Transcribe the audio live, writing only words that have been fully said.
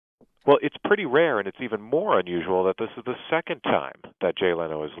Well, it's pretty rare, and it's even more unusual that this is the second time that Jay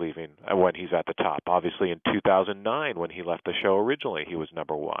Leno is leaving when he's at the top. Obviously, in 2009, when he left the show originally, he was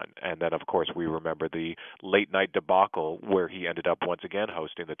number one. And then, of course, we remember the late night debacle where he ended up once again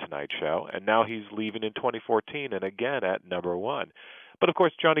hosting The Tonight Show. And now he's leaving in 2014 and again at number one. But of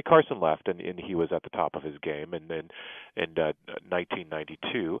course, Johnny Carson left, and he was at the top of his game in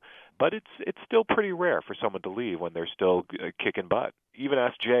 1992. But it's still pretty rare for someone to leave when they're still kicking butt. Even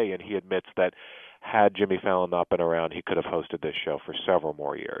ask Jay, and he admits that had Jimmy Fallon not been around, he could have hosted this show for several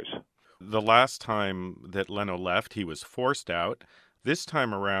more years. The last time that Leno left, he was forced out. This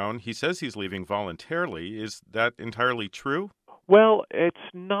time around, he says he's leaving voluntarily. Is that entirely true? Well, it's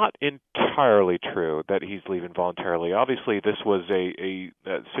not entirely true that he's leaving voluntarily. Obviously, this was a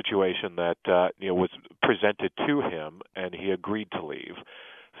situation that was presented to him, and he agreed to leave.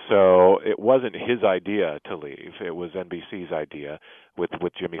 So it wasn't his idea to leave. It was NBC's idea with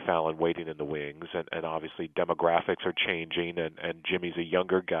Jimmy Fallon waiting in the wings. And obviously demographics are changing, and Jimmy's a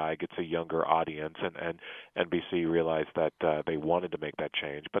younger guy, gets a younger audience. And NBC realized that they wanted to make that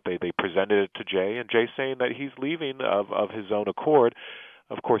change. But they presented it to Jay, and Jay's saying that he's leaving of his own accord.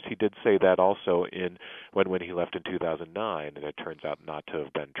 Of course, he did say that also when he left in 2009, and it turns out not to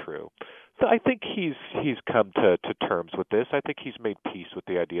have been true. So I think he's come to terms with this. I think he's made peace with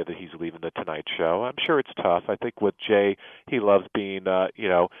the idea that he's leaving the Tonight Show. I'm sure it's tough. I think with Jay, he loves being out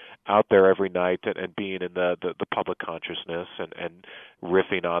there every night and being in the public consciousness and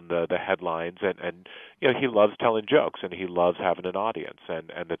riffing on the headlines, and he loves telling jokes, and he loves having an audience,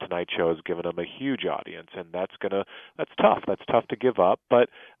 and the Tonight Show has given him a huge audience, and that's tough. That's tough to give up, but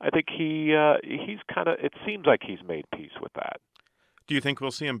I think he's kind of, it seems like he's made peace with that. Do you think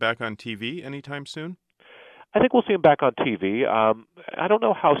we'll see him back on TV anytime soon? I think we'll see him back on TV. I don't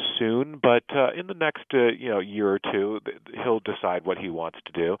know how soon, but in the next year or two, he'll decide what he wants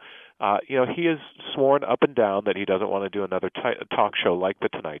to do. He has sworn up and down that he doesn't want to do another talk show like The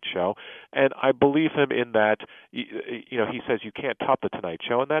Tonight Show, and I believe him in that. He says you can't top The Tonight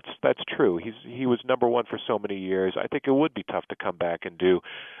Show, and that's true. He was number one for so many years. I think it would be tough to come back and do,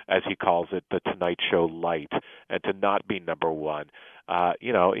 as he calls it, The Tonight Show light, and to not be number one.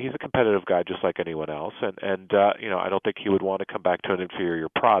 He's a competitive guy just like anyone else, and I don't think he would want to come back to an inferior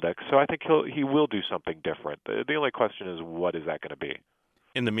product. So I think he will do something different. The only question is, what is that going to be?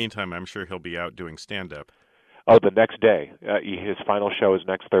 In the meantime, I'm sure he'll be out doing stand-up. Oh, the next day. His final show is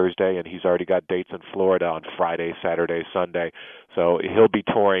next Thursday, and he's already got dates in Florida on Friday, Saturday, Sunday. So he'll be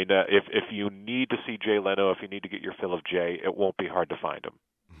touring. If you need to see Jay Leno, if you need to get your fill of Jay, it won't be hard to find him.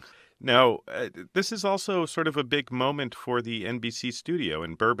 Now, this is also sort of a big moment for the NBC studio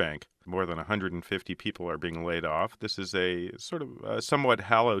in Burbank. More than 150 people are being laid off. This is a sort of somewhat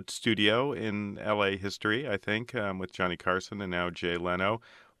hallowed studio in L.A. history, I think, with Johnny Carson and now Jay Leno.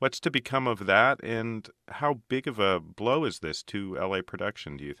 What's to become of that, and how big of a blow is this to L.A.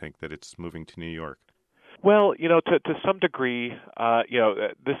 production, do you think, that it's moving to New York? Well, to some degree,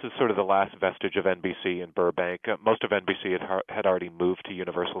 this is sort of the last vestige of NBC in Burbank. Most of NBC had already moved to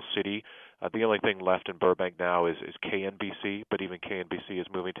Universal City. The only thing left in Burbank now is KNBC, but even KNBC is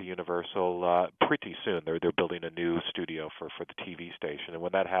moving to Universal pretty soon. They're building a new studio for the TV station, and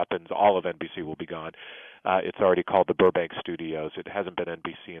when that happens, all of NBC will be gone. It's already called the Burbank Studios. It hasn't been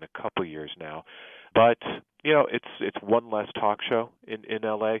NBC in a couple years now. But it's one less talk show in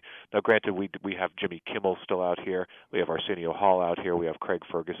LA. Now, granted, we have Jimmy Kimmel still out here. We have Arsenio Hall out here. We have Craig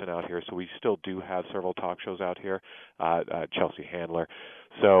Ferguson out here. So we still do have several talk shows out here. Chelsea Handler.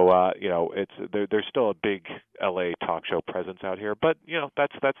 So there's still a big LA talk show presence out here. But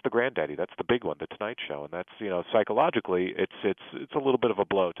that's the granddaddy. That's the big one, the Tonight Show, and that's psychologically it's a little bit of a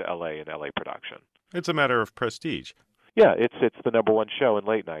blow to LA and LA production. It's a matter of prestige. Yeah, it's the number one show in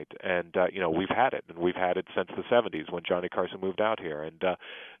late night, and we've had it, and we've had it since the '70s when Johnny Carson moved out here, and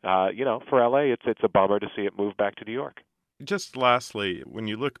for LA, it's a bummer to see it move back to New York. Just lastly, when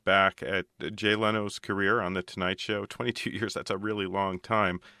you look back at Jay Leno's career on The Tonight Show, 22 years, that's a really long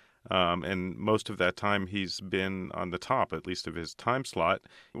time, and most of that time he's been on the top, at least of his time slot.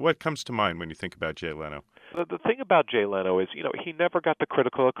 What comes to mind when you think about Jay Leno? The thing about Jay Leno is, he never got the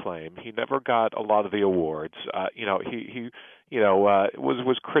critical acclaim. He never got a lot of the awards. He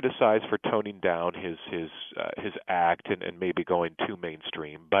was criticized for toning down his act and maybe going too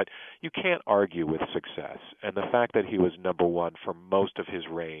mainstream. But you can't argue with success. And the fact that he was number one for most of his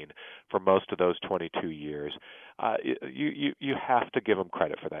reign, for most of those 22 years, you have to give him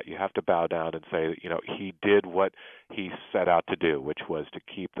credit for that. You have to bow down and say, he did what he set out to do, which was to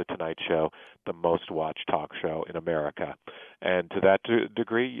keep The Tonight Show the most watched talk show in America. And to that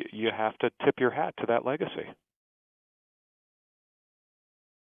degree, you have to tip your hat to that legacy.